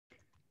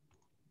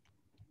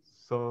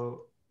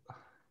So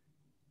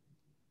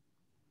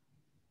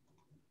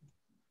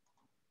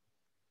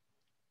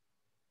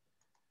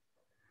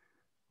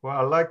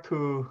well, I'd like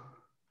to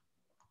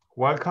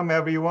welcome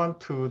everyone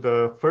to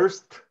the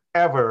first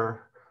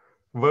ever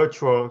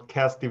virtual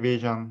CAS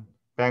division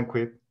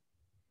banquet.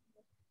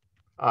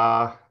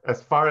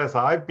 As far as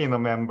I've been a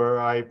member,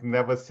 I've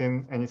never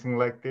seen anything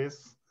like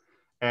this.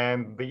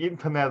 And the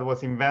internet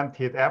was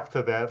invented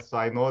after that, so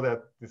I know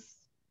that this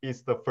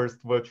is the first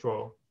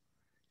virtual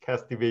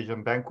CAS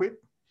division banquet.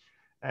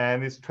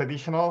 And it's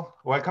traditional.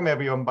 Welcome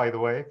everyone, by the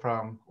way,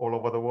 from all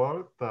over the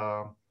world.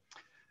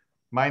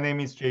 My name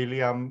is Jay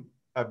Lee.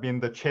 I've been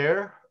the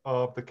chair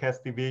of the CAS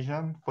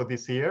division for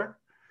this year.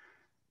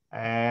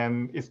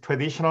 And it's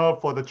traditional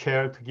for the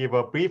chair to give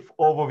a brief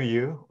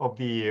overview of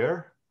the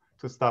year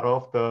to start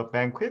off the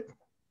banquet,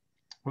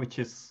 which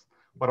is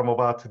what I'm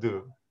about to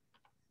do.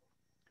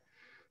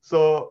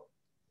 So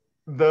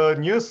the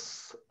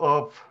news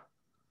of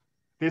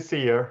this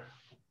year,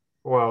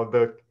 well,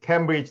 the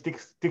Cambridge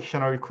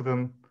Dictionary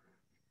couldn't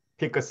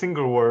pick a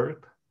single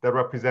word that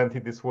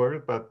represented this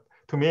word, but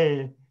to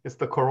me, it's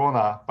the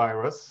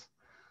coronavirus,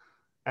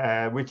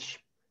 which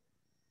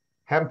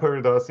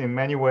hampered us in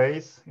many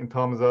ways in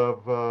terms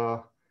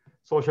of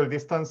social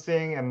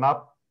distancing and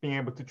not being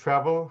able to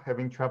travel,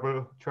 having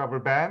travel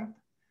ban.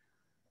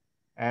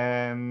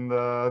 And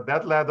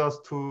that led us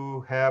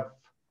to have,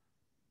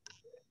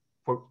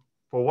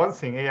 for one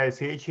thing,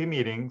 AIChE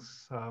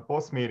meetings,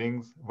 both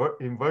meetings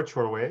in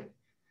virtual way,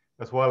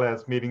 as well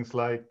as meetings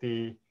like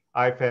the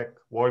IPAC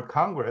World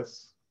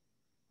Congress,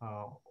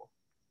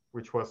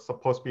 which was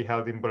supposed to be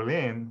held in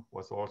Berlin,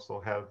 was also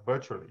held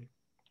virtually.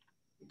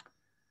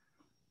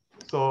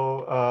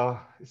 So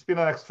it's been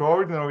an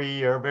extraordinary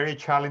year, very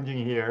challenging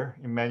year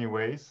in many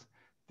ways.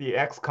 The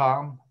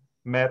XCOM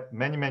met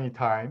many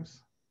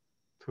times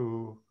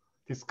to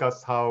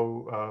discuss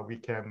how we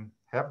can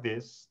have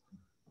this,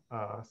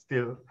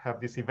 still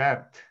have this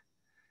event.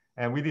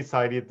 And we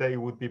decided that it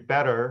would be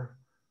better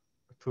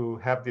to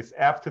have this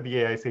after the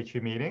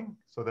AIChE meeting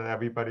so that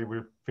everybody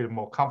will feel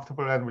more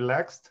comfortable and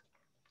relaxed.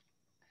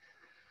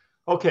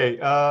 Okay,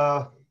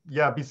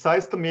 yeah,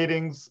 besides the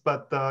meetings,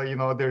 but you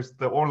know, there's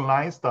the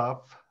online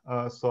stuff.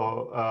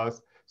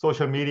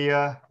 Social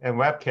media and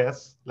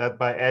webcasts led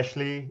by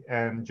Ashley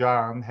and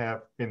John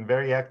have been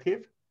very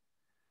active,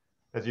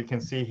 as you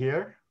can see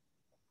here.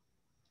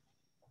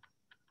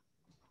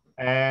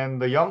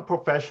 And the young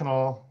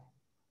professional,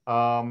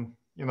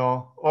 you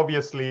know,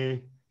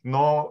 obviously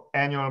no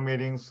annual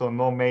meetings, so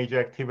no major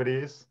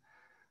activities.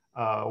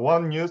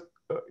 One news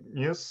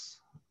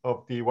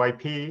of the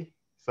YP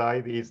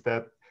side is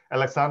that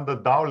Alexander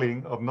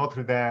Dowling of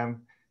Notre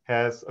Dame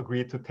has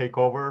agreed to take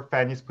over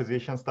Fanny's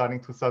position starting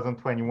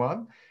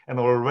 2021. And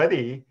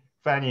already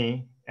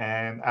Fanny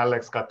and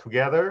Alex got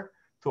together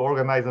to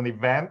organize an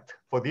event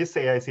for this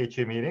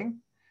AIChE meeting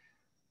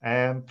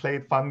and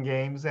played fun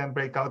games and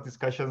breakout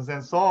discussions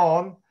and so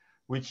on,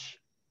 which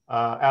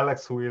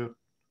Alex will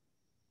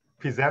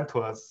present to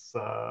us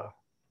a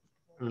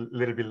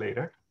little bit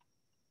later.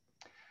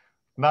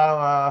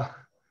 Now,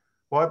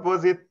 what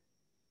was it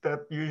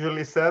that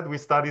usually said? We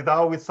started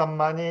out with some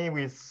money,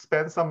 we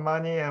spent some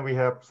money, and we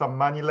have some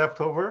money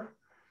left over.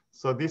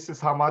 So this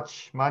is how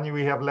much money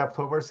we have left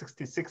over,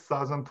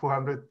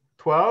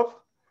 66,212,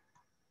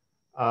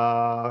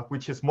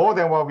 which is more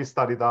than what we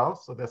started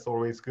out, so that's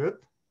always good.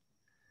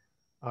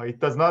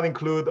 It does not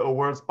include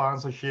award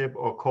sponsorship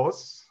or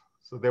costs.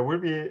 So there will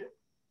be,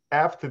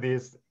 after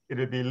this, it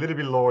will be a little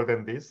bit lower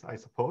than this, I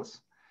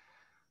suppose.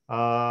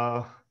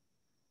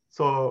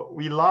 So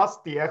we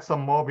lost the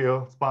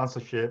ExxonMobil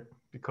sponsorship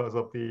because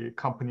of the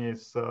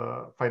company's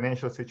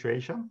financial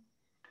situation.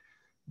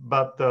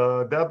 But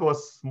that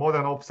was more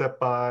than offset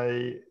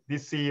by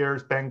this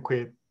year's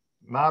banquet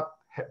not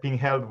being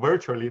held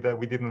virtually, that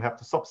we didn't have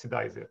to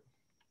subsidize it.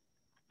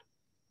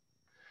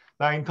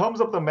 Now, in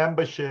terms of the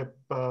membership,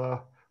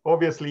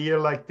 obviously a year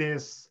like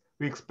this,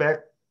 we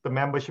expect the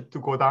membership to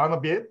go down a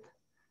bit,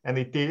 and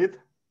it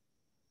did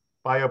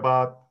by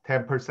about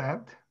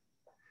 10%.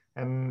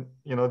 And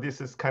you know, this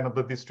is kind of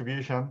the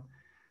distribution.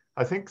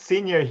 I think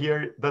senior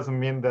here doesn't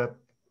mean that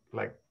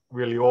like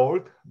really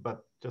old,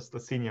 but just the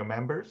senior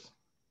members,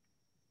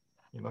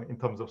 you know, in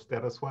terms of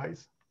status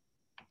wise.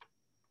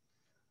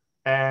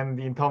 And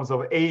in terms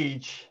of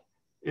age,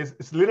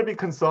 it's a little bit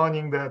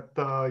concerning that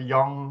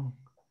young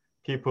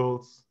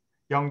people's,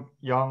 young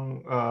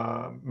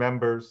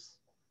members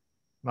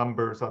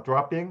numbers are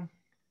dropping,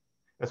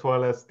 as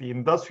well as the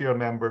industrial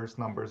members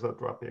numbers are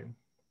dropping.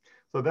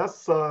 So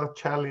that's a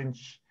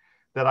challenge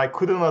that I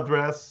couldn't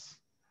address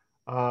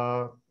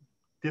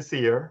this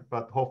year,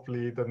 but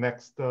hopefully the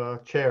next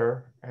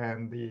chair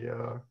and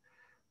the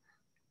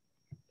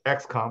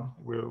XCOM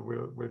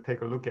will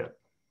take a look at.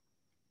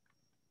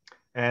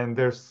 And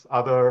there's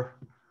other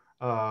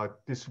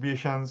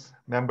distributions,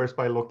 members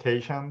by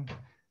location,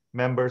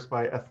 members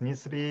by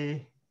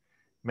ethnicity,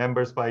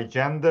 members by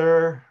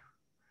gender.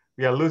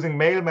 We are losing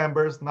male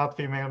members, not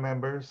female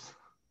members.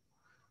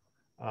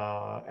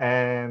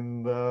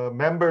 And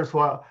members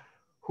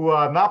who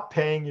are not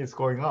paying is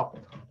going up,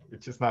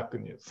 which is not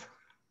good news.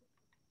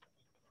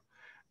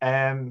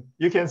 And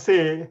you can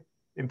see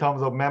in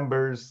terms of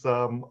members,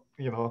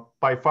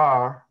 by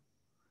far,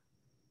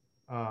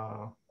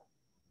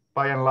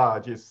 by and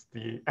large, it's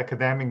the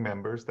academic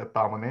members that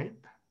dominate,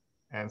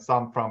 and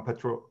some from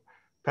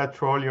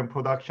petroleum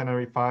production and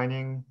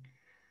refining,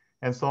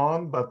 and so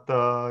on. But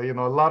a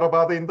lot of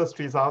other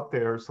industries out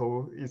there,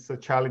 so it's a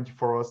challenge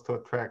for us to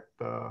attract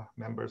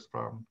members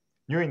from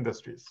new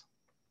industries.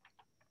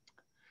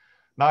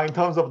 Now, in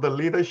terms of the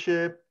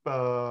leadership,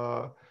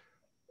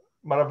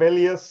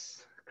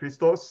 Maravelius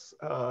Christos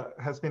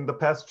has been the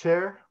past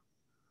chair,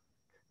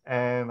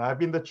 and I've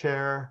been the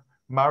chair.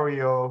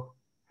 Mario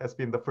has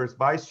been the first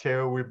vice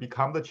chair, will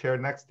become the chair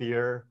next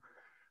year.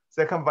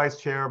 Second vice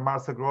chair,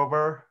 Martha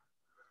Grover,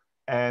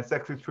 and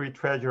secretary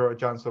treasurer,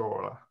 John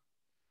Sorolla.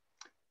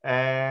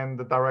 And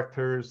the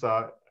directors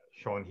are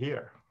shown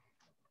here.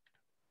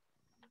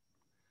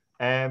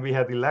 And we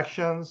had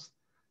elections,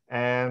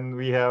 and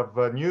we have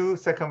a new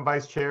second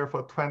vice chair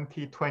for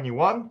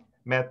 2021.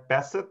 Matt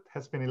Bassett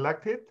has been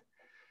elected,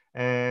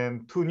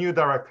 and two new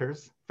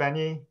directors,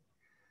 Fanny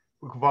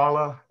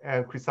Ukvala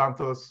and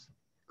Chrysanthos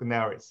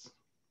Gunaris.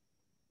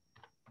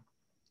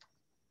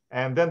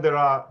 And then there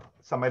are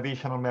some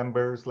additional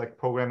members like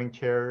programming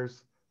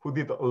chairs who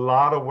did a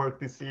lot of work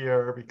this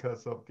year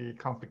because of the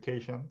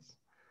complications.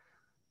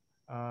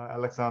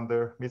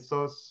 Alexander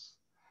Mitsos,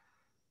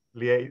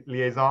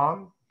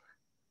 liaison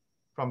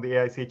from the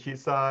AIChE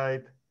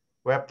side,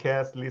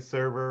 webcast, list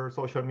server,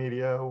 social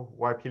media,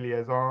 YP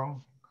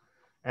liaison,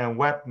 and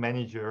web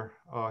manager.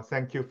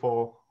 Thank you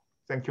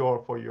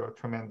all for your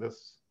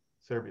tremendous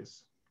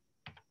service.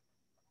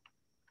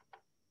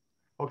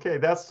 Okay,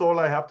 that's all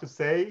I have to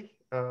say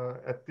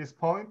at this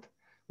point.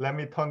 Let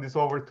me turn this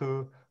over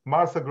to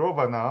Martha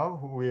Grover now,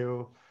 who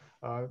will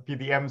be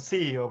the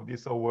MC of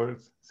this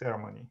awards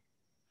ceremony.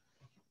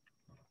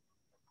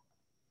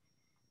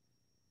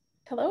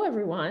 Hello,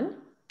 everyone.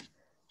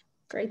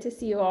 Great to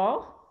see you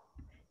all.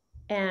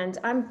 And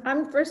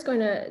I'm first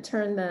going to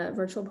turn the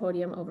virtual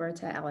podium over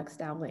to Alex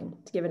Dowling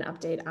to give an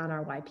update on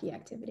our YP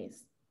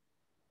activities.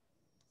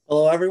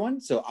 Hello,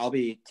 everyone. So I'll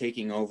be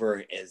taking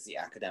over as the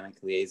academic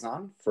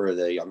liaison for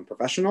the young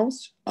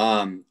professionals.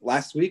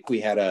 Last week,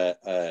 we had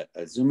a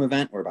Zoom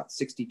event where about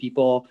 60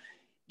 people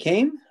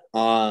came.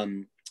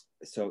 Can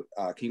you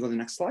go to the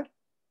next slide?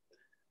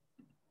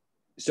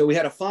 So we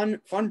had a fun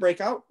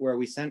breakout where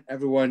we sent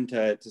everyone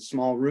to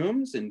small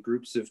rooms in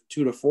groups of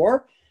 2 to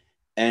 4.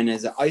 And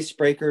as the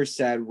icebreaker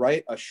said,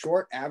 write a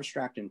short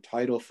abstract and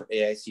title for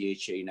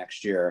AIChE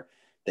next year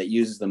that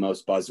uses the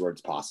most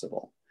buzzwords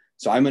possible.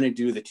 So I'm going to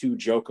do the 2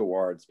 joke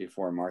awards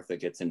before Martha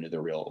gets into the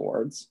real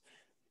awards.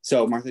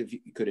 So Martha, if you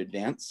could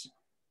advance.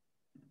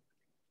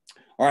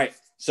 All right,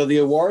 so the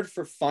award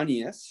for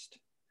funniest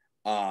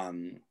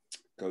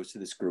goes to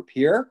this group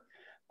here.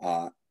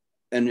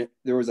 And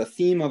there was a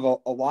theme of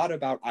a lot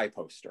about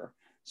iPoster.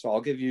 So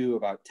I'll give you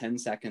about 10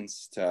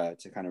 seconds to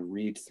kind of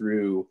read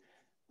through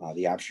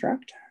the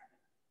abstract.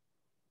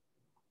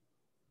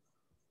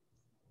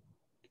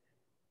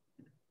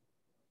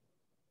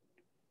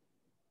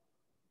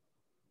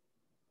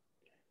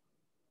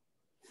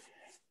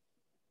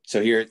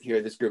 So here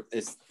this group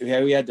is,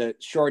 we had to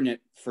shorten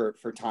it for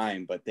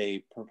time, but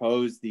they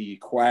proposed the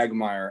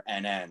Quagmire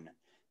NN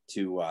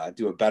to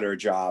do a better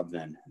job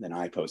than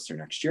iPoster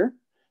next year.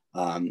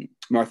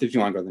 Martha, if you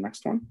want to go to the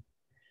next one.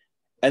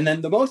 And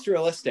then the most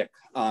realistic,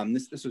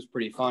 this was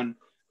pretty fun,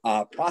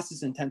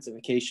 process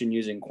intensification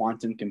using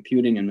quantum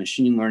computing and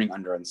machine learning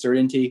under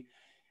uncertainty.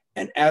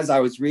 And as I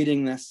was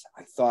reading this,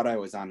 I thought I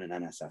was on an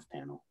NSF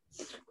panel.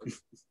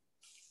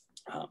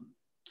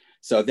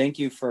 So thank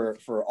you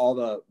for all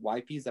the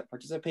YPs that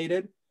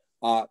participated.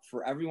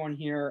 For everyone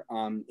here,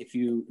 if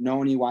you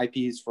know any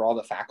YPs, for all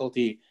the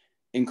faculty,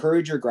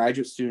 encourage your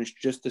graduate students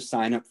just to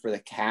sign up for the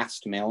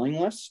CAST mailing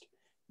list.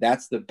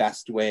 That's the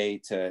best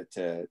way to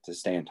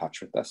stay in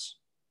touch with us.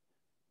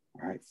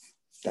 All right,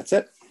 that's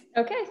it.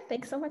 Okay,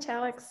 thanks so much,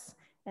 Alex.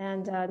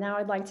 And now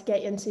I'd like to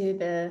get into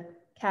the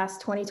CAST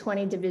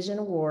 2020 Division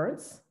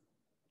Awards.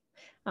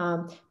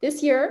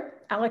 This year,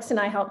 Alex and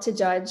I helped to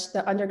judge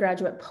the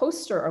Undergraduate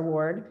Poster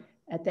Award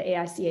at the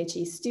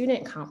AIChE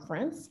Student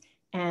Conference.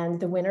 And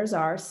the winners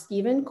are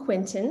Stephen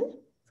Quinton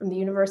from the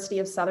University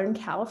of Southern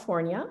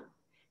California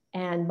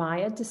and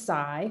Maya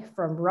Desai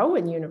from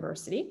Rowan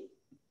University.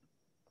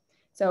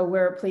 So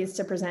we're pleased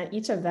to present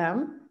each of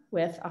them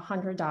with a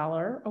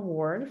 $100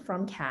 award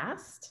from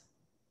CAST.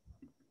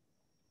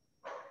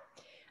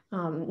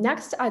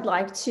 Next, I'd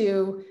like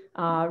to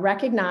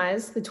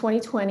recognize the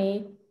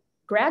 2020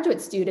 Graduate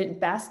Student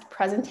Best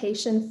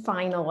Presentation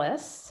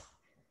finalists: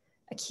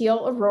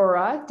 Akil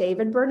Aurora,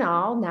 David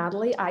Bernal,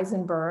 Natalie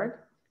Eisenberg,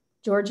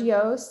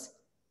 Georgios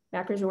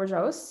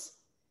Macrogeorgios,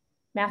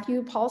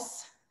 Matthew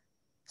Pulse,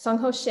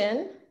 Sungho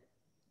Shin,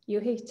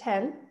 Yuhei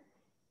Ten,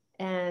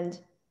 and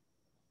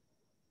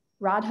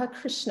Radha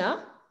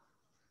Krishna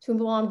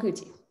Tumbalam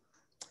Guti.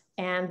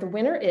 And the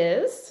winner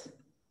is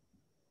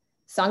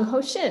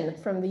Sungho Shin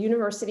from the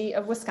University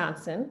of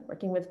Wisconsin,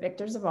 working with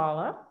Victor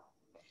Zavala.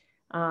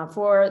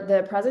 for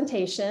the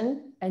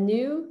presentation, A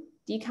New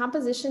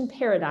Decomposition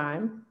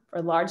Paradigm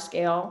for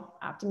Large-Scale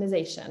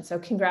Optimization. So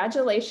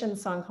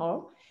congratulations,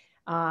 Sung-ho,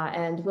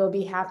 and we'll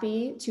be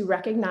happy to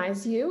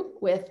recognize you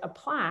with a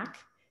plaque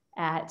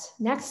at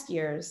next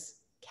year's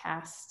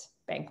CAST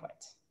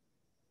banquet.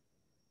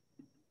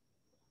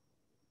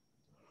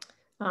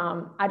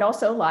 I'd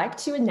also like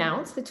to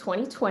announce the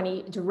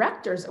 2020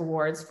 Directors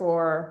Awards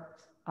for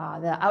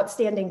the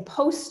outstanding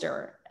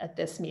poster at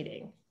this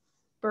meeting.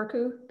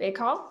 Berku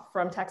Baikal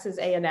from Texas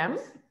A&M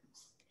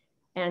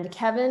and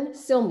Kevin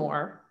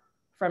Sillmore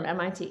from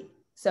MIT.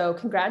 So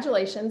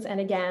congratulations. And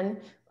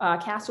again,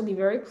 CAST will be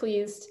very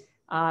pleased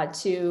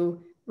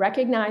to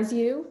recognize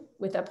you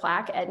with a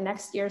plaque at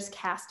next year's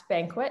CAST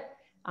banquet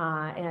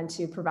and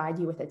to provide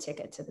you with a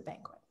ticket to the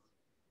banquet.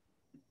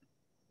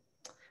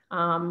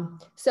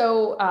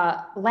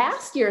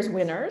 Last year's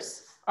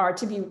winners are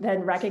to be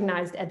then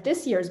recognized at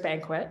this year's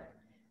banquet.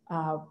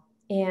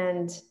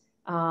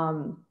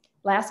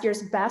 Last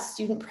year's Best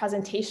Student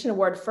Presentation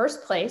Award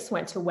first place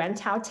went to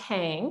Wen-Tao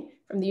Tang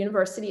from the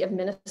University of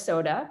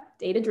Minnesota,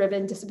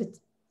 Data-Driven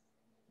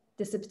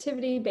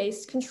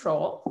Dissipativity-Based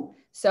Control.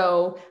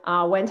 So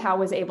Wen-Tao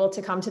was able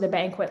to come to the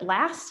banquet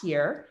last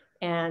year,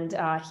 and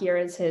here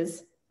is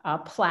his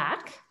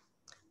plaque,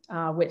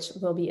 which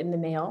will be in the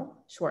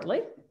mail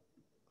shortly.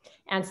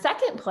 And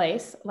second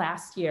place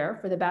last year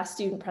for the Best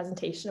Student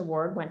Presentation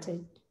Award went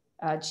to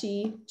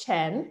Chi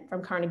Chen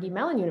from Carnegie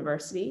Mellon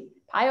University,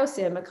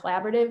 PioSim, a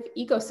collaborative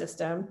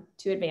ecosystem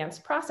to advance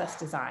process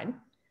design.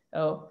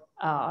 So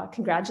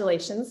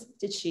congratulations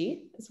to Chi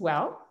as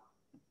well.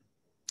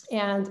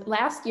 And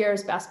last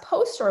year's Best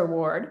Poster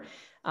Award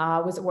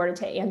was awarded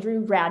to Andrew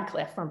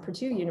Radcliffe from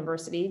Purdue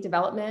University,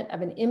 development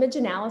of an image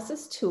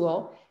analysis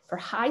tool for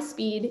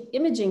high-speed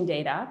imaging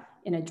data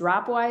in a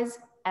dropwise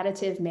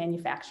additive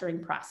manufacturing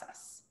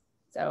process.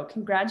 So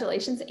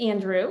congratulations,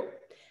 Andrew.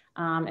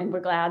 And we're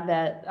glad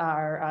that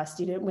our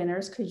student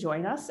winners could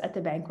join us at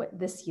the banquet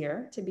this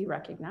year to be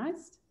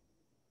recognized.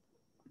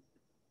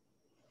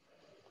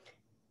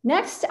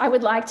 Next, I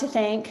would like to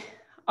thank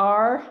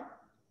our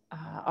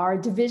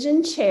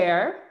division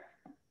chair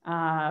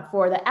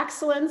for the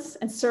Excellence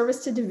and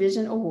Service to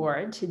Division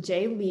Award to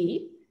Jay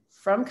Lee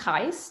from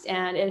KAIST.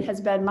 And it has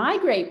been my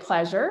great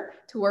pleasure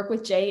to work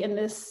with Jay in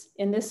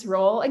this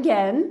role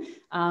again,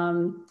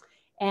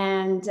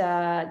 and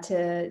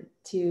to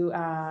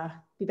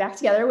be back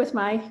together with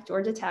my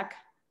Georgia Tech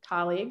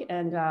colleague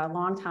and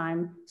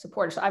longtime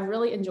supporter. So I've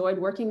really enjoyed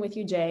working with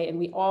you, Jay, and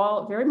we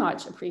all very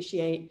much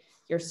appreciate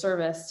your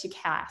service to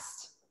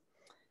CAST.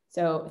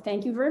 So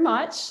thank you very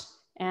much.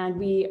 And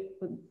we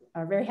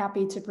are very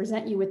happy to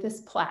present you with this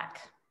plaque.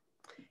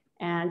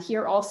 And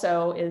here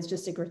also is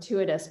just a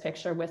gratuitous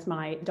picture with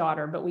my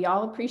daughter, but we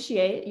all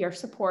appreciate your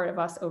support of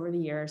us over the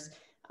years.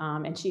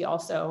 And she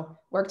also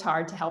worked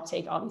hard to help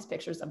take all these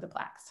pictures of the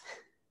plaques.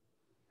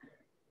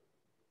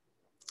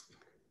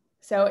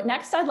 So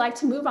next, I'd like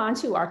to move on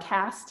to our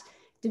CAST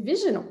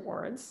Division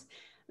Awards.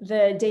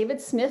 The David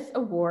Smith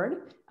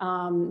Award,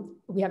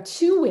 we have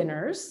two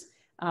winners.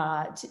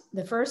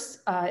 The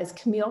first is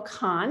Kamil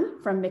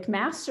from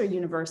McMaster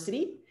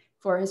University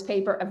for his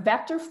paper, A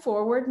Vector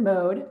Forward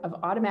Mode of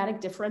Automatic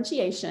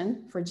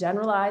Differentiation for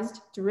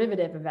Generalized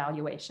Derivative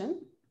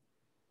Evaluation.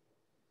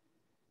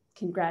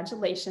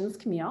 Congratulations,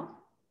 Kamil.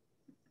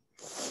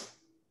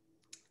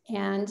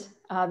 And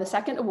the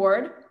second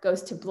award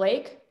goes to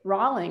Blake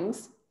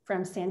Rawlings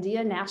from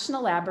Sandia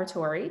National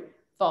Laboratory,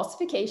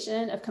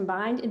 Falsification of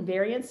Combined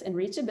Invariance and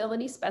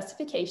Reachability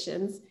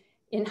Specifications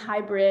in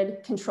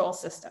Hybrid Control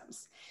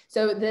Systems.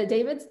 So the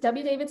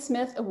W. David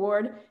Smith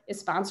Award is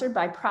sponsored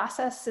by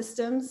Process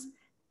Systems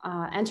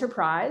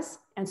Enterprise.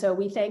 And so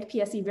we thank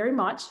PSE very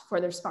much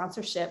for their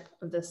sponsorship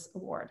of this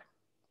award,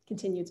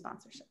 continued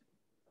sponsorship.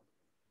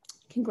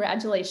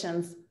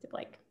 Congratulations to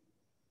Blake.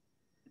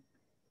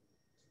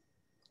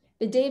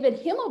 The David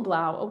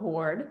Himmelblau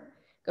Award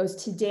goes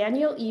to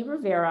Daniel E.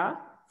 Rivera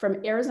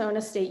from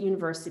Arizona State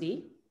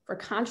University for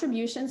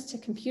contributions to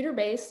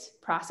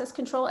computer-based process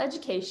control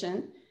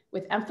education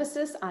with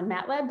emphasis on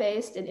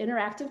MATLAB-based and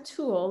interactive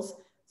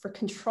tools for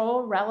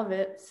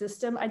control-relevant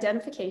system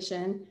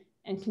identification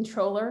and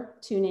controller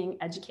tuning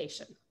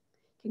education.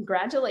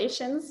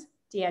 Congratulations,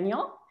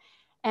 Daniel.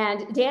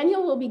 And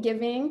Daniel will be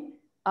giving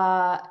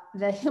the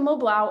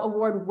Himmelblau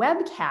Award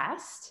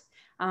webcast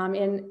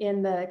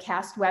in the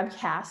CAST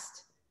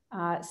webcast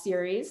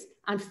series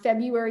on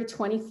February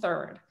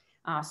 23rd.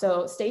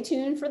 So stay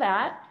tuned for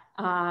that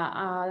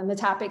on the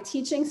topic,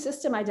 Teaching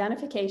System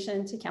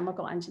Identification to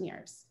Chemical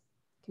Engineers.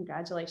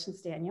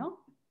 Congratulations, Daniel.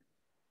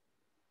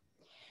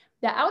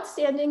 The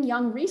Outstanding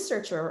Young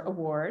Researcher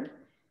Award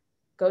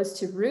goes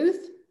to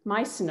Ruth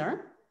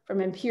Meissner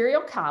from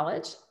Imperial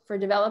College for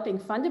developing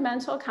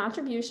fundamental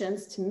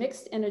contributions to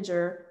mixed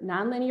integer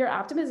nonlinear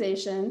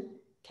optimization,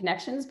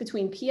 connections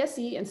between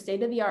PSE and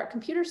state-of-the-art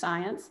computer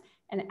science,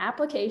 and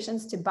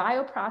applications to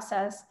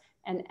bioprocess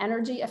and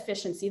energy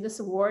efficiency. This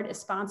award is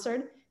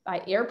sponsored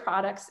by Air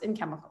Products and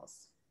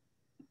Chemicals.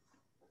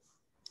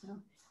 So,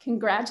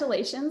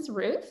 congratulations,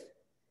 Ruth.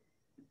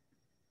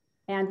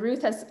 And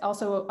Ruth has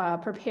also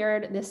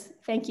prepared this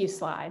thank you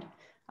slide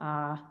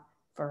to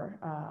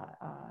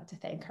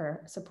thank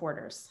her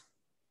supporters.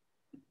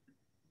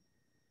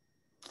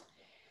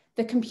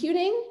 The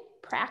Computing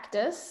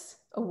Practice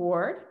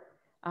Award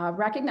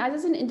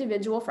recognizes an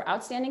individual for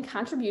outstanding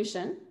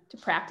contribution to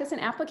practice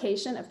and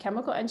application of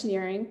chemical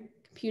engineering,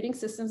 computing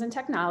systems and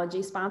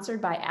technology,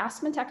 sponsored by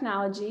Aspen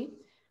Technology,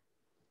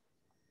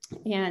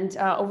 and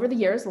over the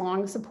years,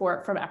 long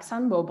support from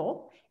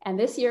ExxonMobil. And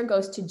this year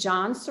goes to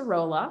John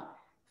Sorolla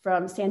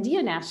from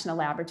Sandia National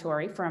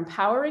Laboratory for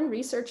empowering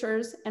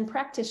researchers and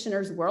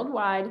practitioners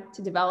worldwide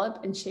to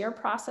develop and share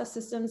process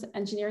systems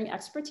engineering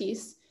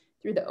expertise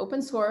through the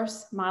open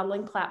source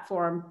modeling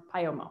platform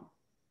Pyomo.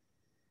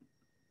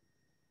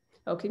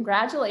 So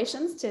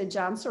congratulations to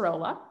John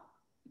Sorolla.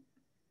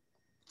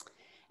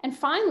 And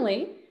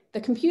finally,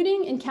 the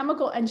Computing and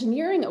Chemical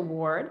Engineering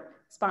Award,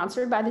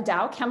 sponsored by the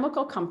Dow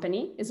Chemical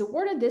Company, is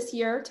awarded this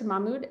year to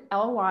Mahmoud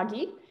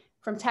El-Halwagi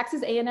from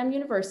Texas A&M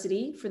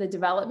University for the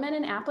development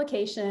and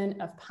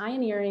application of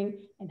pioneering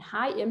and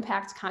high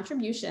impact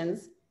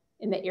contributions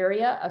in the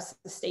area of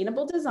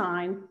sustainable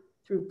design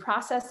through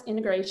process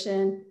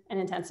integration and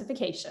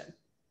intensification.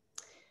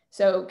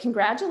 So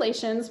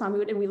congratulations,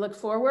 Mahmoud, and we look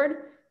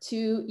forward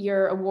to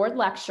your award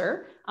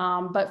lecture.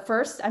 But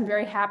first, I'm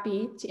very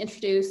happy to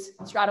introduce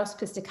Stratos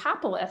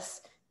Pistakopoulos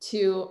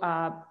to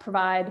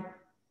provide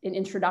an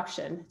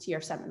introduction to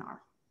your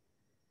seminar.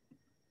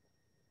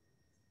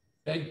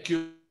 Thank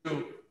you.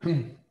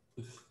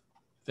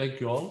 Thank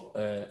you all.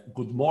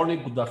 Good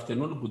morning, good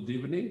afternoon, good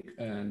evening.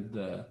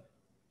 And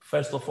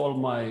first of all,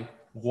 my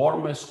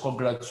warmest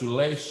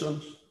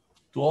congratulations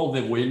to all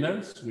the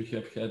winners. We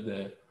have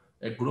had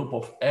a group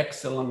of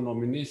excellent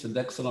nominees and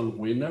excellent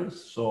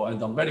winners. So,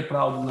 and I'm very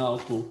proud now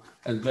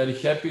and very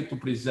happy to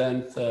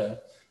present the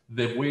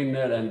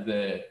winner and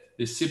the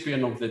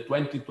recipient of the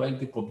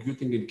 2020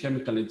 Computing and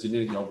Chemical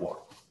Engineering Award.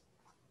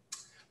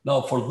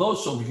 Now, for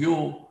those of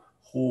you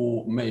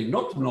who may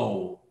not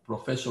know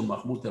Professor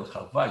Mahmoud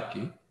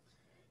El-Halwagi,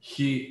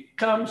 he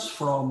comes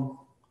from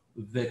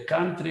the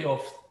country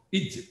of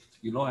Egypt,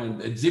 you know,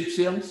 and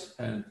Egyptians,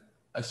 and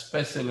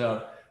especially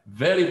are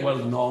very well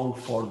known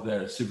for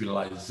their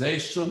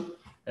civilization,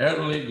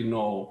 early, you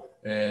know,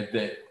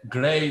 the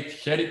great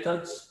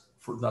heritage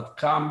that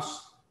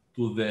comes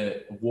to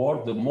the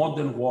world, the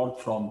modern world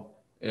from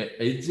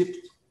Egypt.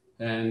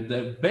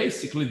 And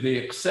basically they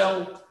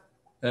excelled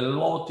a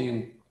lot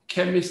in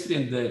chemistry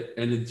and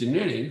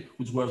engineering,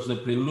 which was the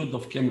prelude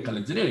of chemical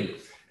engineering.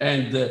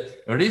 And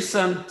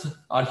recent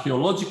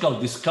archaeological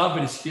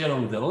discoveries here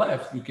on the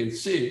left, you can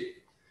see,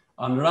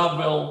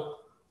 unravel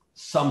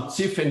some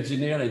chief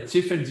engineer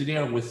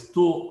with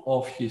two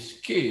of his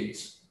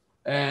kids.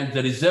 And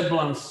the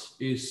resemblance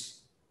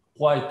is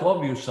quite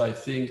obvious, I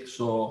think.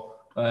 So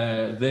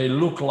they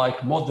look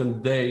like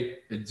modern day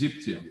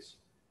Egyptians.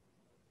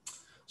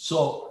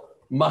 So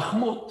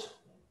Mahmoud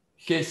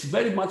is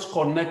very much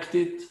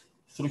connected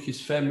through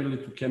his family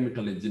to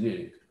chemical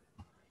engineering.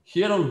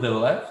 Here on the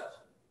left,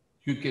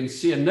 you can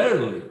see an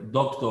early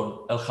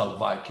Dr.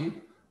 El-Halwagi.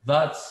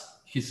 That's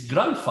his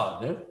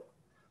grandfather,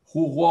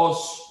 who was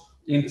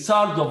in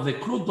charge of the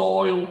crude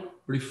oil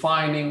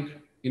refining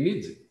in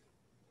Egypt.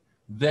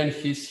 Then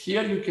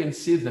here you can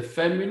see the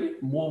family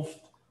moved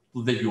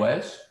to the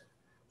US,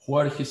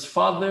 where his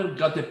father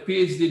got a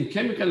PhD in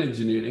chemical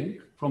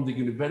engineering from the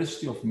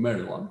University of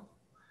Maryland.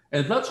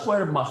 And that's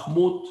where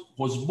Mahmoud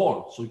was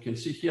born. So you can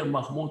see here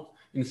Mahmoud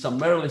in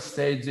some early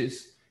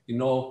stages, you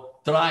know,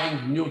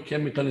 trying new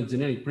chemical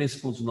engineering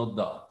principles, no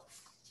doubt.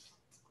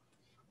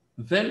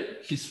 Then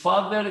his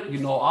father, you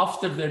know,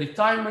 after the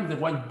retirement, they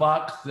went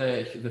back,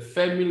 the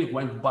family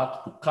went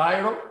back to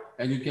Cairo.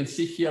 And you can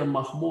see here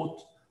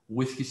Mahmoud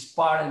with his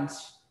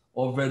parents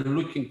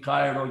overlooking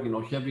Cairo, you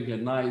know, having a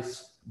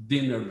nice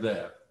dinner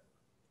there.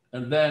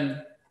 And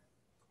then,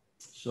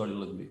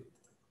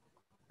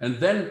 and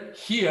then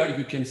here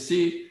you can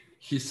see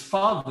his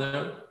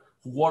father,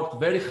 who worked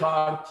very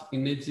hard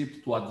in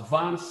Egypt to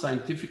advance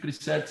scientific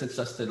research and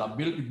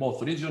sustainability,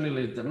 both regional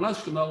and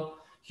international.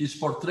 He's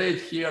portrayed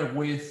here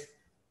with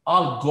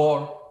Al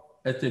Gore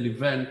at an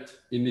event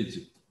in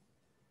Egypt.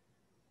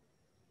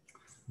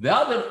 The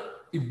other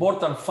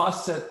important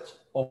facet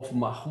of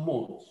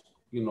Mahmoud,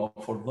 you know,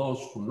 for those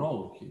who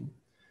know him,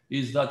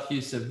 is that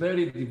he's a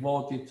very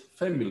devoted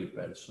family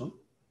person.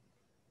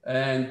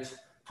 And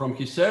from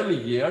his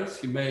early years,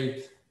 he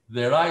made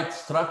the right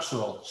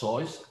structural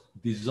choice.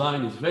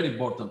 Design is very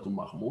important to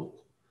Mahmoud.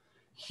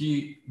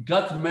 He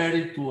got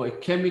married to a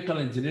chemical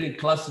engineering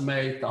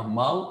classmate,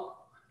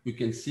 Amal. You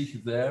can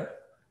see there.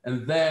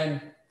 And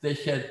then they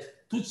had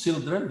two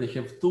children. They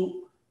have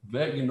two,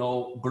 you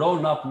know,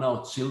 grown up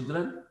now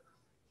children,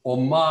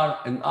 Omar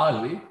and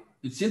Ali.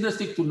 It's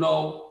interesting to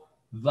know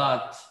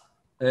that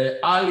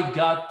Ali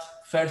got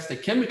first a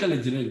chemical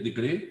engineering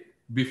degree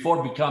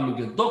before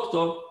becoming a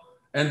doctor.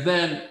 And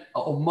then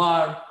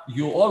Omar,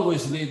 you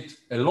always need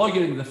a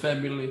lawyer in the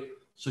family.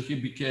 So he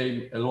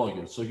became a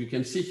lawyer. So you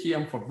can see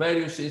him for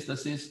various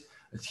instances.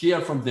 It's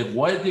here from the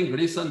wedding,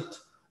 recent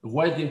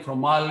wedding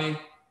from Ali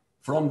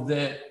from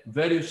the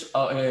various,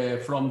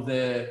 from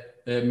the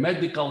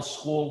medical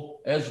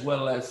school, as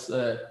well as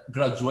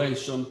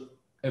graduation,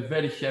 a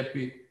very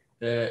happy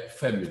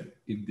family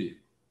indeed.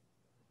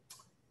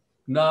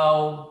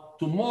 Now,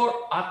 to more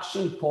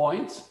action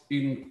points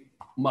in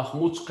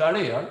Mahmoud's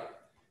career,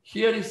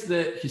 here is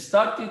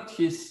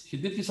he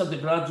did his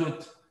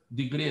undergraduate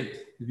degree at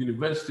the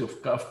University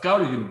of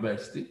Cairo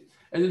University.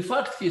 And in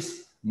fact,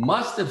 his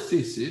master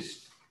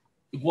thesis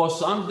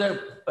was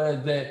under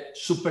the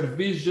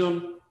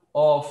supervision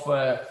of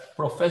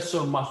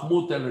Professor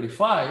Mahmoud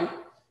El-Rifai,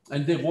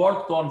 and they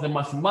worked on the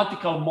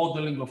mathematical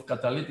modeling of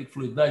catalytic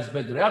fluidized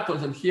bed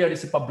reactors. And here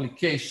is a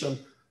publication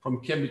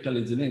from Chemical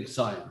Engineering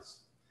Science.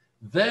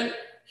 Then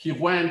he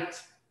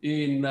went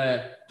in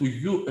to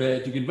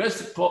UCLA,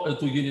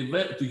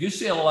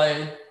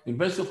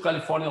 University of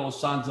California,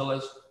 Los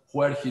Angeles,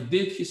 where he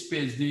did his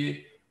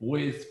PhD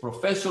with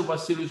Professor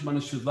Vasilios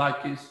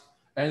Manisioudakis,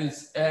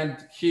 and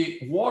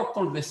he worked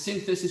on the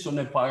synthesis on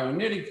a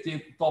pioneering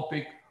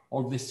topic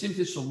of the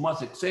synthesis of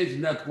mass exchange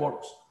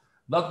networks.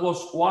 That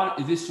was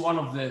one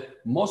of the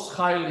most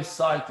highly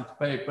cited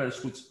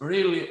papers, which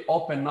really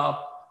opened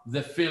up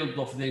the field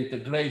of the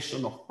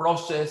integration of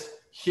process,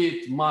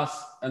 heat,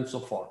 mass, and so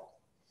forth.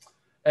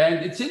 And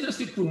it's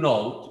interesting to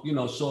note,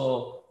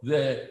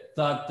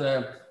 that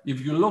if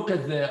you look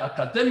at the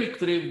academic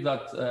tree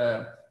that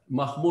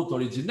Mahmoud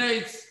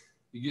originates,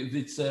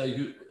 it's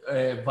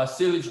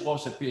Vasilis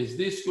was a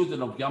PhD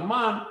student of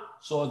Yaman,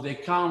 so they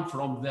come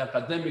from the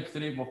academic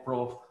tree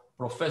of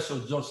Professor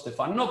George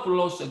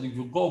Stephanopoulos, and if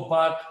you go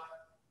back,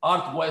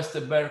 Art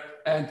Westerberg,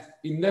 and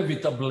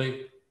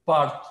inevitably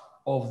part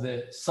of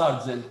the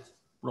Sargent,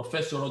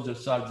 Professor Roger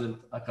Sargent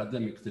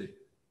academic tree.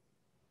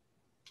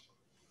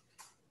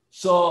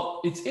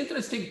 So it's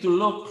interesting to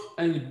look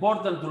and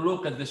important to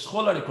look at the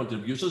scholarly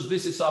contributions.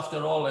 This is,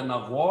 after all, an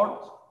award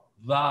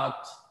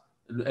that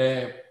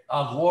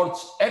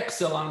awards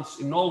excellence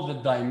in all the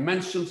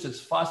dimensions and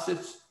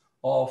facets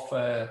of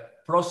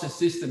process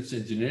systems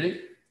engineering.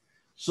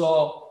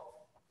 So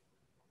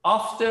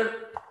after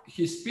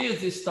his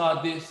PhD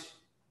studies,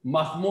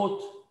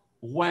 Mahmoud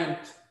went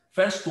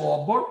first to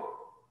Auburn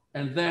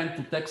and then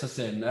to Texas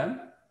A&M,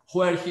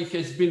 where he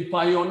has been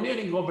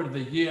pioneering over the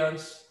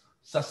years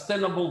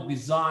sustainable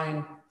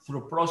design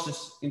through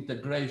process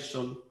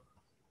integration.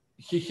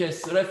 He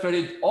has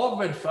refereed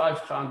over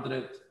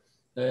 500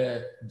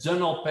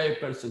 journal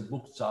papers and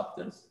book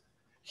chapters.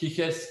 He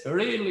has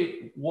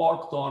really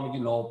worked on,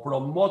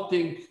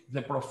 promoting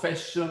the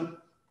profession,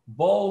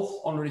 both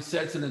on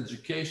research and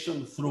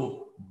education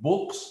through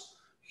books.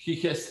 He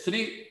has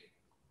 3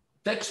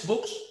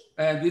 textbooks,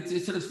 and it's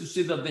interesting to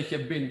see that they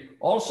have been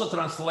also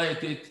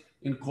translated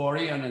in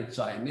Korean and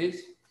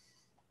Chinese.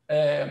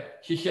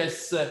 He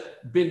has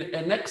been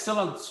an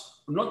excellent,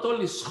 not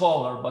only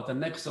scholar, but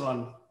an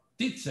excellent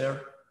teacher.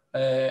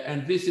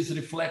 And this is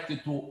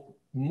reflected to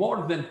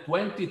more than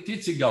 20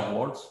 teaching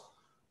awards.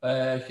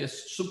 He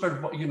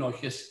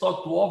has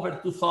taught to over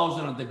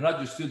 2,000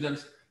 undergraduate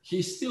students.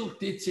 He's still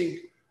teaching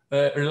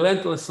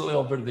relentlessly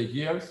over the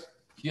years.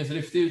 He has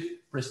received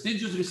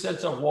prestigious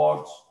research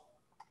awards,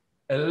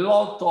 a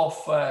lot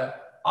of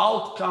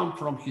outcome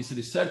from his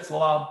research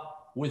lab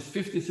with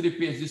 53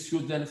 PhD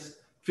students,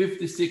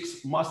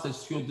 56 master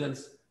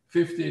students,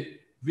 50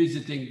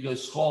 visiting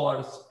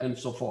scholars, and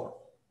so forth.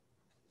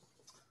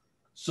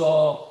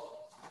 So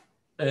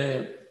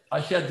I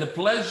had the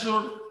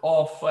pleasure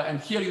of, and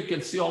here you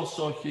can see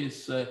also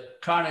his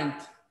current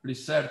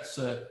research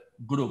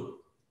group.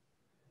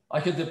 I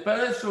had the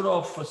pleasure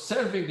of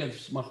serving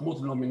as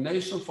Mahmoud's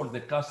nomination for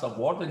the CAS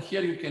Award, and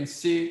here you can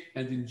see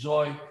and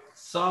enjoy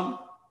some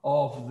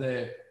of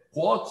the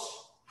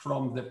quotes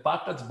from the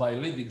package by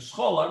leading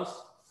scholars.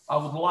 I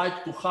would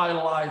like to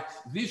highlight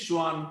this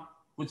one,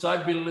 which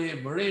I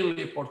believe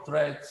really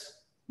portrays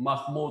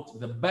Mahmoud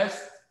the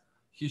best.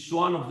 He's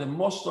one of the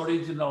most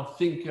original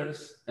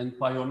thinkers and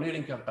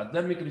pioneering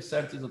academic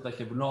researchers that I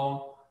have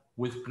known,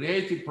 with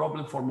creative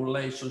problem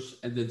formulations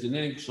and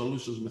engineering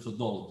solutions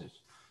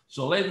methodologies.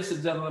 So, ladies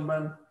and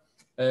gentlemen,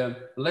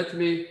 let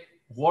me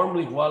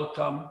warmly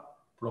welcome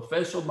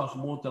Professor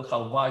Mahmoud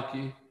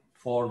El-Halwagi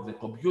for the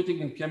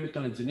Computing and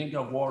Chemical Engineering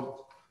Award,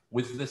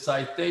 with the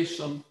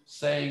citation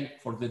saying,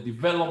 for the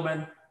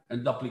development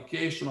and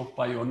application of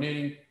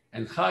pioneering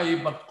and high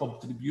impact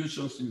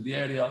contributions in the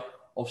area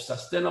of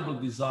sustainable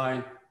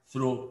design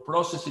through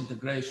process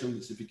integration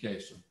and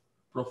specification.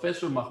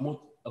 Professor Mahmoud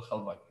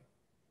El-Halwagi.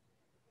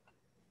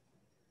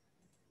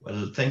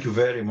 Well, thank you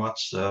very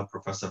much,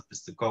 Professor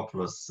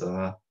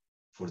Pistakopoulos,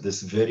 for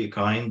this very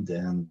kind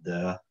and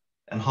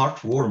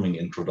heartwarming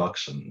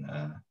introduction.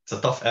 It's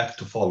a tough act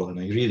to follow, and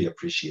I really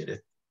appreciate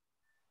it.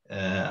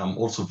 I'm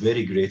also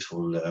very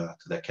grateful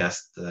to the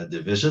CAST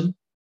division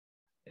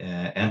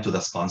and to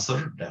the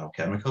sponsor, Dow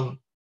Chemical.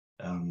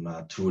 I'm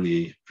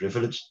truly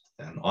privileged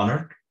and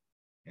honored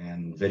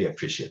and very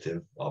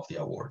appreciative of the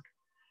award.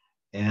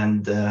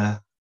 And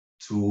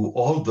to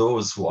all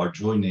those who are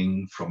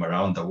joining from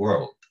around the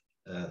world,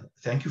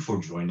 thank you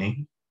for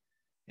joining.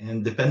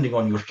 And depending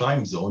on your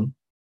time zone,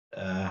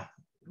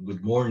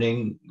 good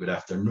morning, good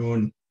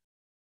afternoon,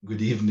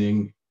 good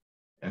evening,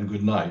 and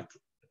good night.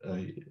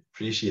 I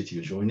appreciate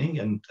you joining.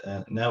 And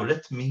now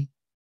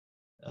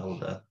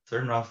I'll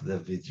turn off the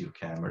video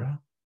camera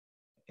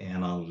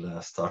and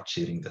I'll start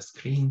sharing the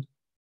screen.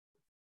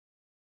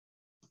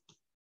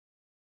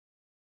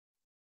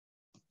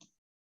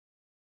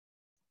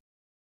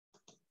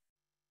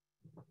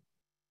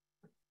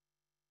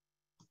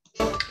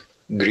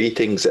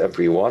 Greetings,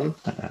 everyone.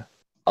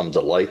 I'm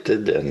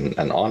delighted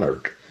and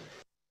honored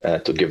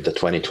to give the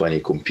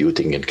 2020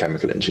 Computing and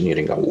Chemical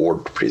Engineering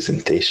Award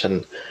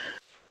presentation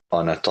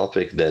on a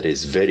topic that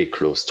is very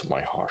close to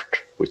my heart,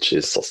 which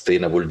is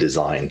sustainable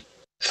design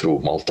through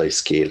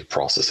multi-scale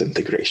process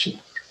integration.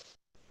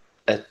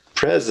 At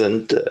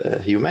present,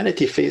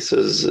 humanity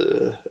faces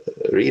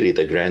really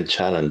the grand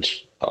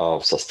challenge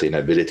of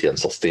sustainability and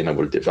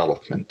sustainable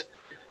development.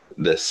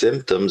 The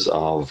symptoms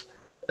of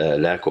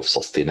lack of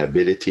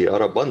sustainability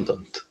are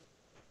abundant,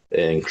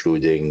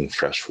 including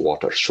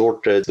freshwater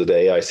shortage. To the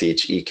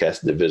AIChE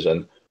CAS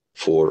division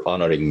for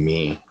honoring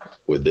me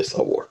with this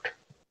award.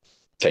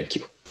 Thank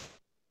you.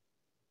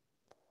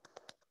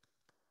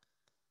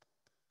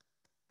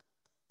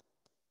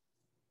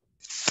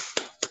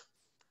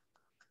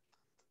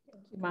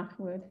 Thank you,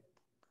 Mahmoud,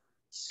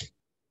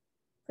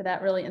 for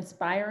that really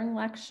inspiring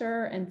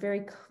lecture and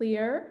very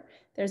clear.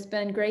 There's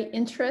been great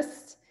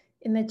interest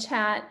in the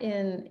chat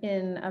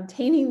in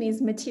obtaining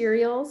these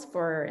materials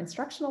for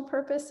instructional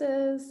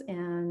purposes,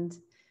 and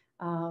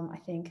I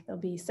think they'll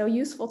be so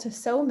useful to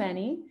so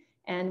many,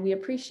 and we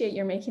appreciate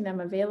your making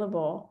them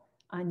available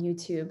on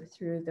YouTube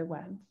through the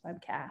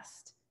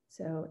webcast.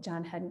 So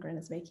John Hedengren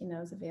is making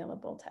those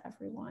available to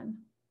everyone.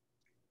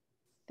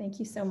 Thank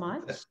you so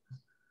much.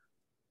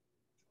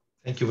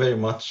 Thank you very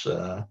much,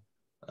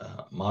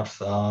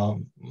 Martha,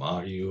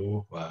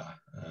 Mario,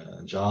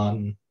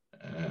 John,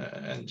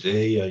 and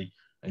Jay.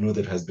 I know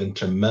there has been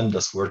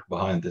tremendous work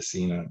behind the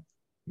scene. I'm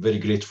very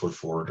grateful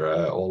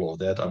for all of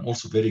that. I'm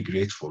also very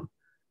grateful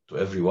to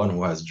everyone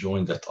who has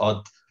joined at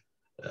odd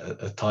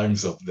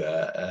times of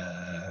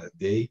the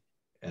day.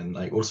 And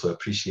I also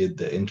appreciate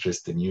the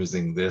interest in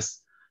using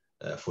this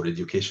for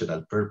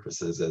educational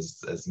purposes,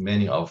 as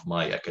many of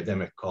my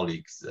academic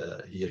colleagues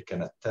here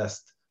can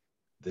attest.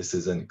 This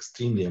is an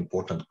extremely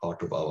important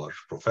part of our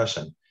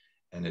profession,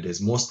 and it is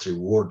most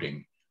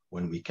rewarding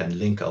when we can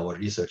link our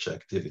research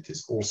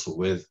activities also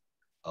with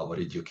our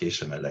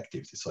educational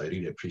activities. So I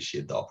really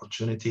appreciate the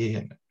opportunity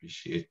and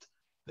appreciate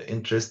the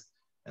interest,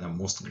 and I'm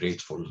most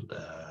grateful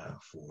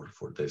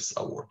for this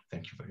award.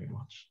 Thank you very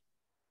much.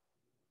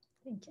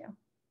 Thank you.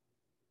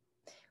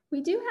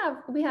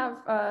 We have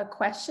a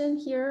question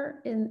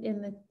here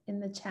in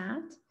the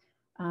chat.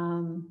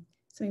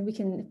 So we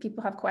can, if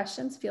people have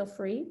questions, feel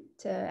free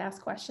to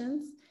ask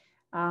questions.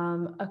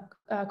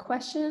 A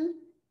question,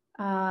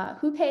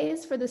 who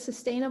pays for the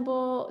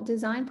sustainable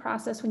design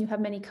process when you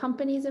have many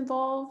companies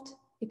involved?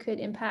 It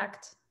could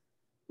impact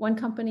one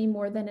company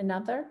more than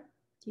another.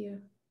 Do you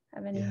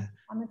have any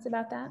comments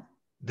about that?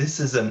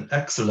 This is an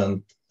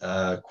excellent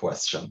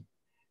question.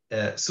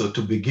 So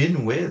to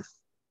begin with,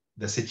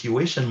 the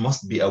situation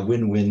must be a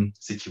win-win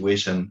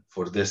situation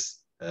for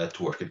this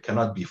to work. It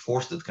cannot be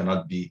forced, it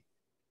cannot be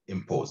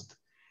imposed.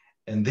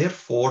 And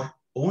therefore,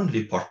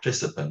 only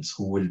participants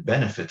who will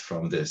benefit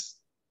from this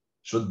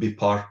should be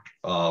part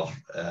of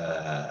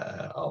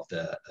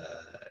the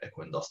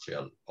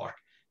eco-industrial park.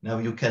 Now,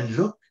 you can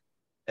look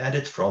at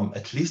it from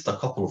at least a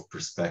couple of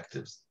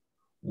perspectives.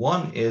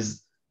 One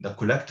is the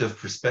collective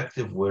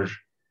perspective where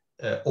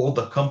all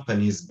the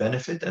companies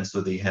benefit, and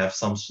so they have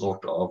some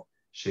sort of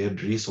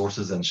shared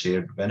resources and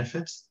shared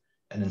benefits.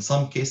 And in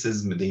some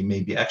cases, they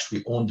may be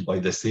actually owned by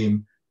the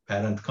same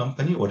parent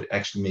company, or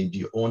actually may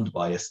be owned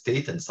by a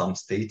state. In some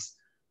states,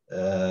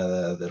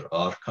 there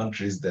are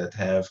countries that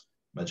have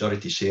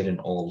majority share in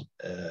all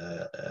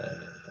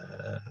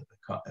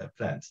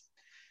plants.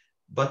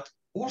 But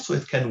also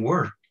it can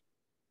work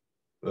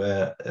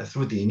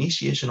through the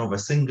initiation of a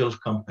single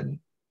company.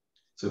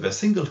 So if a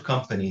single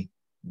company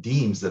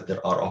deems that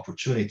there are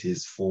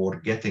opportunities for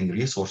getting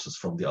resources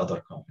from the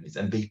other companies,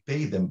 and they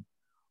pay them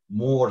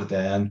more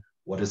than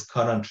what is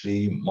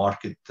currently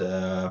market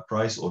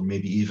price, or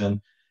maybe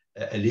even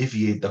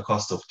alleviate the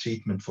cost of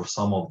treatment for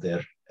some of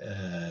their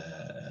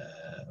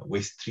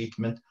waste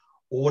treatment,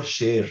 or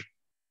share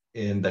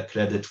in the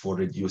credit for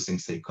reducing,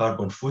 say,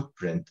 carbon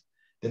footprint,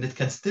 then it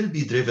can still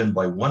be driven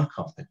by one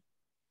company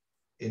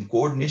in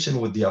coordination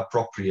with the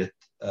appropriate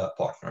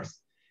partners.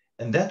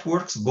 And that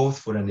works both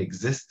for an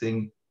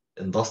existing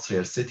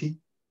industrial city,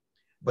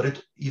 but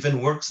it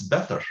even works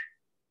better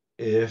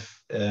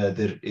if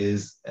there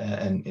is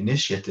an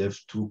initiative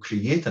to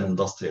create an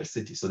industrial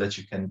city, so that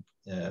you can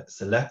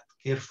select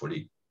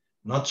carefully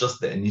not just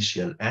the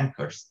initial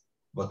anchors,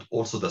 but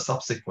also the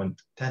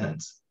subsequent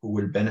tenants who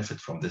will benefit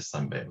from this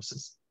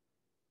symbiosis.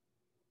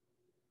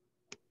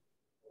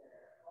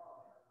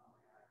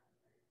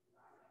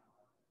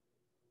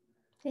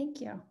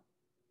 Thank you.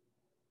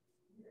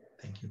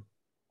 Thank you.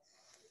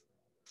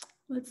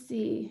 Let's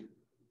see.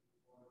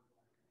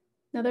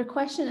 Another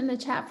question in the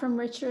chat from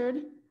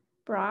Richard.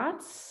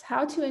 Bratz,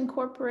 how to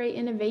incorporate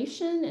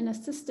innovation in a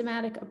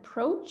systematic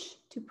approach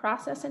to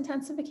process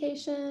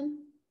intensification.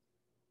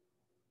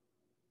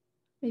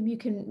 Maybe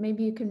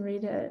you can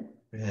read it.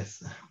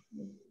 Yes.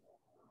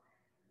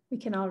 We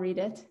can all read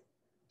it.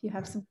 If you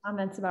have some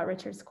comments about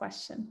Richard's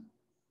question.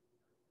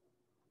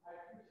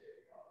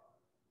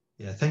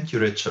 Yeah, thank you,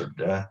 Richard.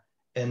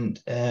 And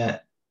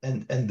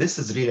this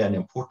is really an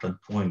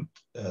important point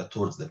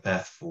towards the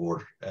path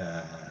for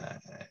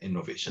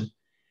innovation.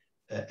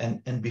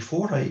 And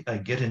before I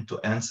get into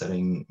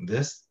answering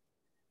this,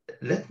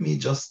 let me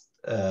just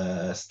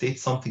state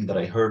something that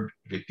I heard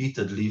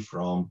repeatedly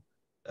from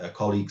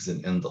colleagues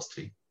in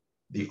industry.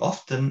 They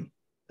often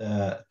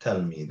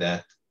tell me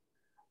that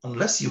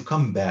unless you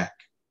come back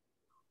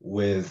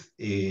with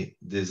a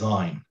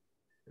design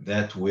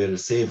that will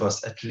save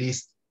us at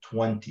least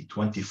 20,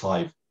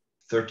 25,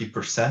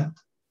 30%,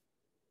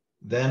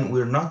 then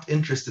we're not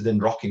interested in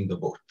rocking the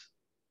boat.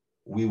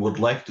 We would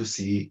like to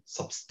see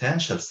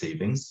substantial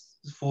savings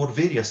for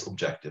various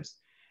objectives.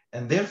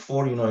 And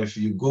therefore, if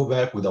you go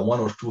back with a 1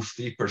 or 2,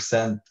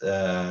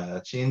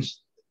 3% change,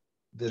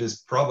 there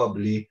is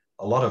probably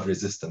a lot of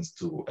resistance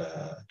to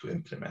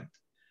implement.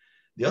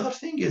 The other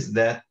thing is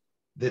that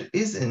there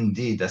is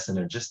indeed a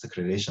synergistic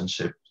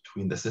relationship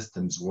between the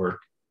systems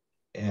work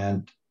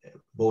and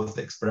both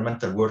the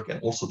experimental work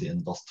and also the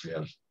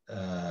industrial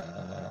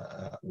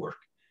work.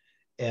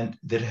 And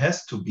there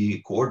has to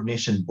be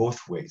coordination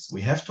both ways.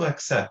 We have to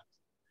accept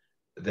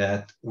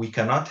that we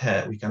cannot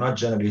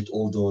generate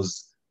all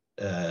those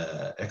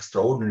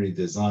extraordinary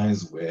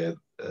designs with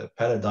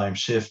paradigm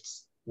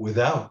shifts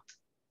without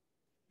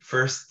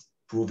first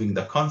proving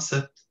the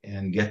concept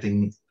and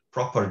getting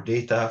proper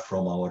data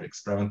from our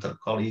experimental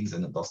colleagues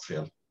and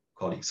industrial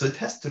colleagues. So it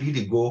has to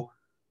really go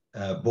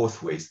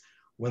both ways.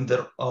 When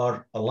there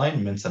are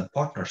alignments and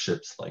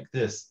partnerships like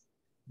this,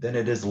 then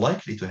it is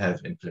likely to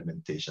have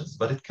implementations,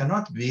 but it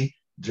cannot be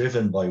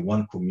driven by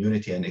one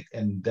community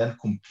and then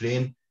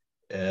complain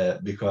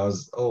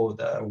because, oh,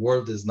 the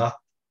world is not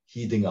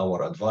heeding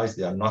our advice,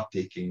 they are not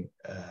taking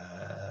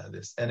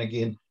this. And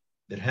again,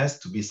 there has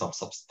to be some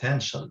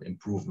substantial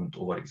improvement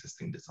over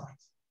existing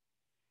designs.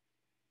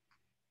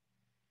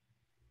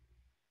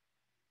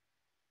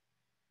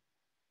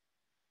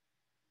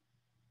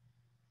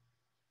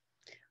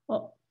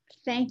 Well,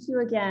 thank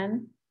you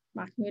again,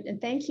 Mahmoud, and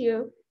thank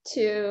you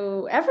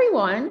to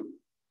everyone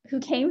who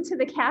came to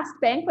the CAST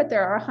banquet.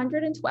 There are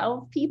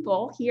 112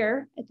 people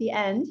here at the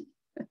end.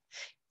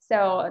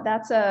 So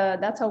that's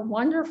a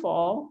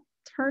wonderful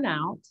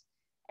turnout.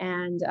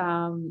 And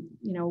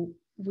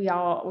we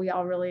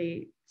all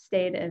really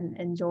stayed and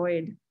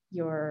enjoyed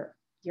your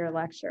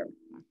lecture.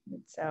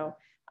 So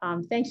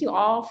thank you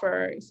all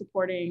for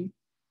supporting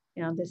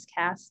this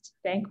CAST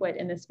banquet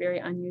in this very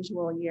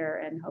unusual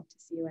year, and hope to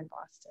see you in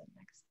Boston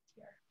next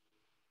year.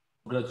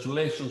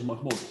 Congratulations,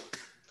 Mahmoud.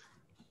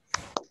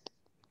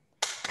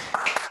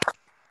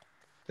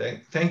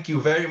 Thank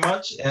you very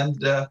much. And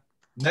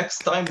next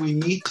time we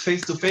meet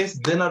face-to-face,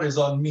 dinner is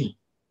on me.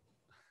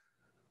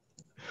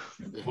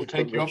 We'll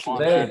take you up on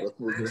that.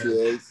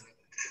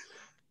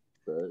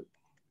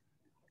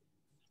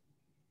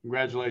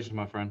 Congratulations,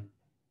 my friend.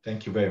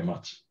 Thank you very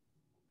much.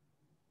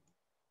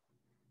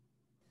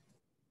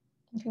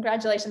 And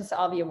congratulations to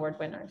all the award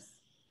winners.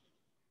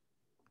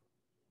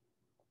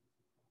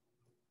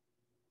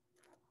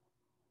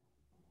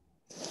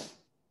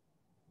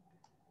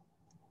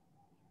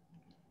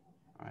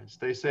 All right,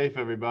 stay safe,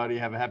 everybody.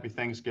 Have a happy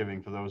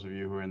Thanksgiving for those of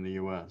you who are in the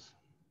U.S.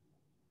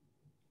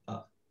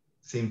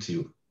 Same to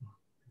you.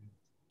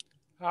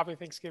 Happy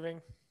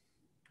Thanksgiving.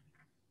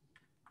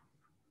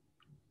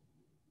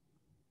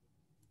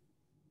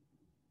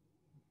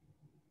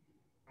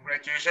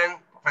 Congratulations,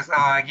 Professor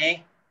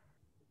El-Halwagi.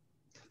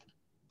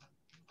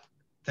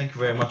 Thank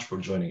you very much for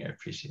joining. I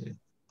appreciate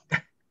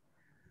it.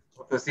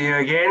 Hope to see you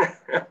again.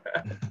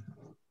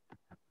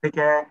 Take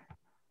care.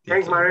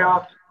 Thanks,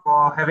 Mario,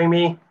 for having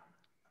me.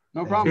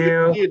 No problem.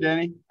 Good to see you,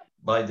 Denny.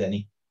 Bye,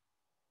 Denny.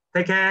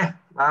 Take care.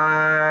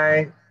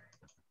 Bye.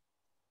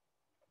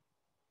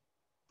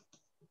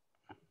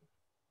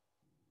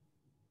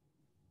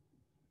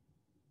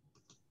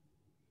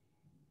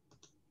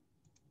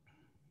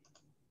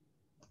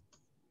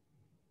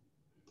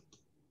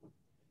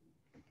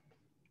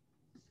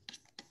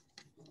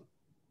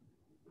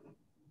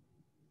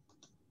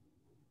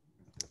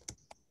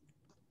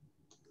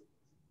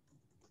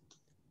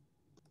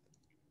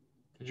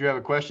 Did you have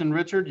a question,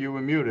 Richard? You were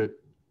muted.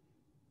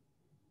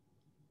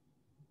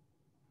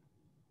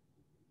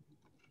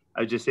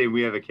 I just say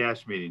we have a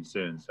cash meeting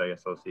soon, so I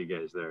guess I'll see you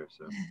guys there.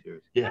 So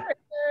cheers. Yeah.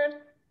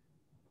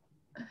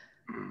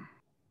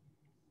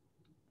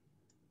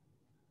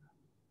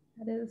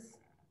 Is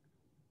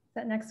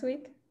that next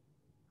week?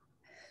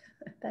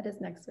 That is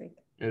next week.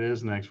 It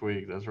is next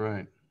week. That's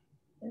right.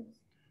 Yes.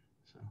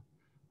 So,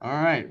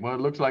 all right. Well,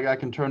 it looks like I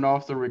can turn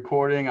off the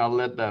recording. I'll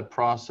let that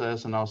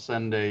process, and I'll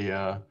send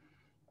a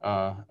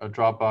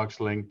Dropbox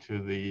link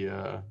to the,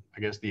 I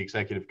guess, the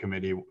executive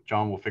committee.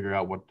 John will figure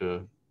out what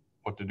to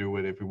do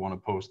with it if we want to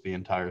post the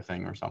entire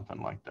thing or something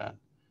like that.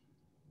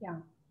 Yeah.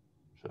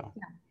 So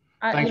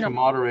Yeah. thanks for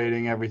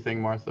moderating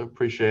everything, Martha.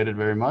 Appreciate it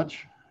very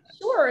much.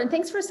 Sure, and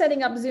thanks for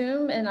setting up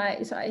Zoom. And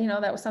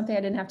that was something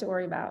I didn't have to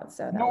worry about.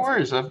 So no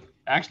worries.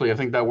 Actually, I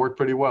think that worked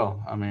pretty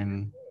well. I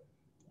mean,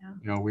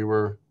 we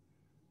were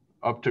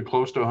up to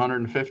close to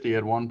 150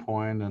 at one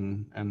point,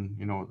 and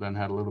then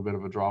had a little bit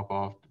of a drop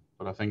off.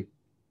 But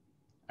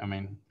I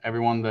mean,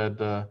 everyone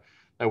that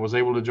was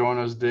able to join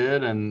us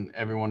did, and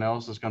everyone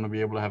else is going to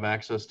be able to have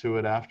access to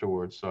it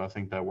afterwards. So I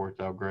think that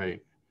worked out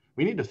great.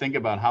 We need to think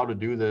about how to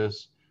do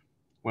this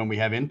when we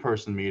have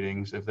in-person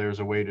meetings, if there's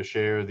a way to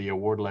share the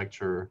award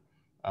lecture,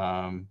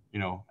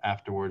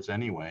 afterwards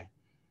anyway.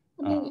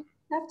 I mean, you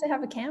have to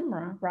have a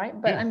camera, right?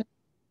 But yeah. I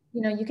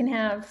mean, you can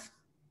have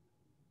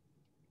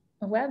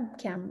a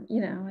webcam,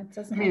 it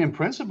doesn't. I mean, in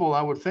principle,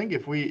 I would think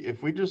if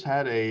we just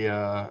had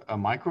a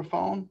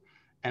microphone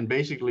and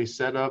basically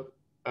set up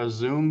a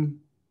Zoom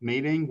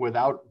meeting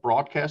without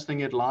broadcasting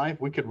it live,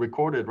 we could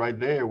record it right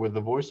there with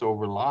the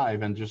voiceover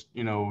live and just,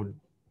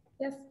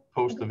 yes,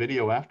 post the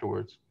video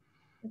afterwards.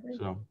 Agreed.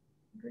 So,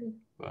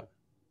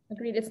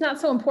 Agreed. It's not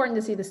so important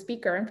to see the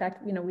speaker. In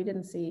fact, we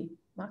didn't see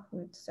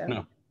Mahmoud, so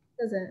no.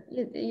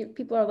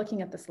 People are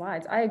looking at the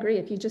slides. I agree.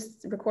 If you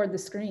just record the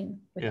screen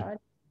with audio.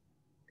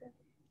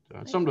 So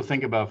it's something to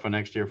think about for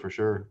next year for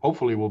sure.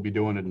 Hopefully we'll be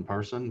doing it in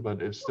person,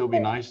 but it'd still be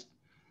nice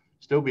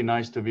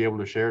to be able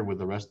to share it with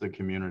the rest of the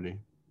community.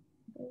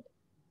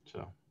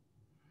 So.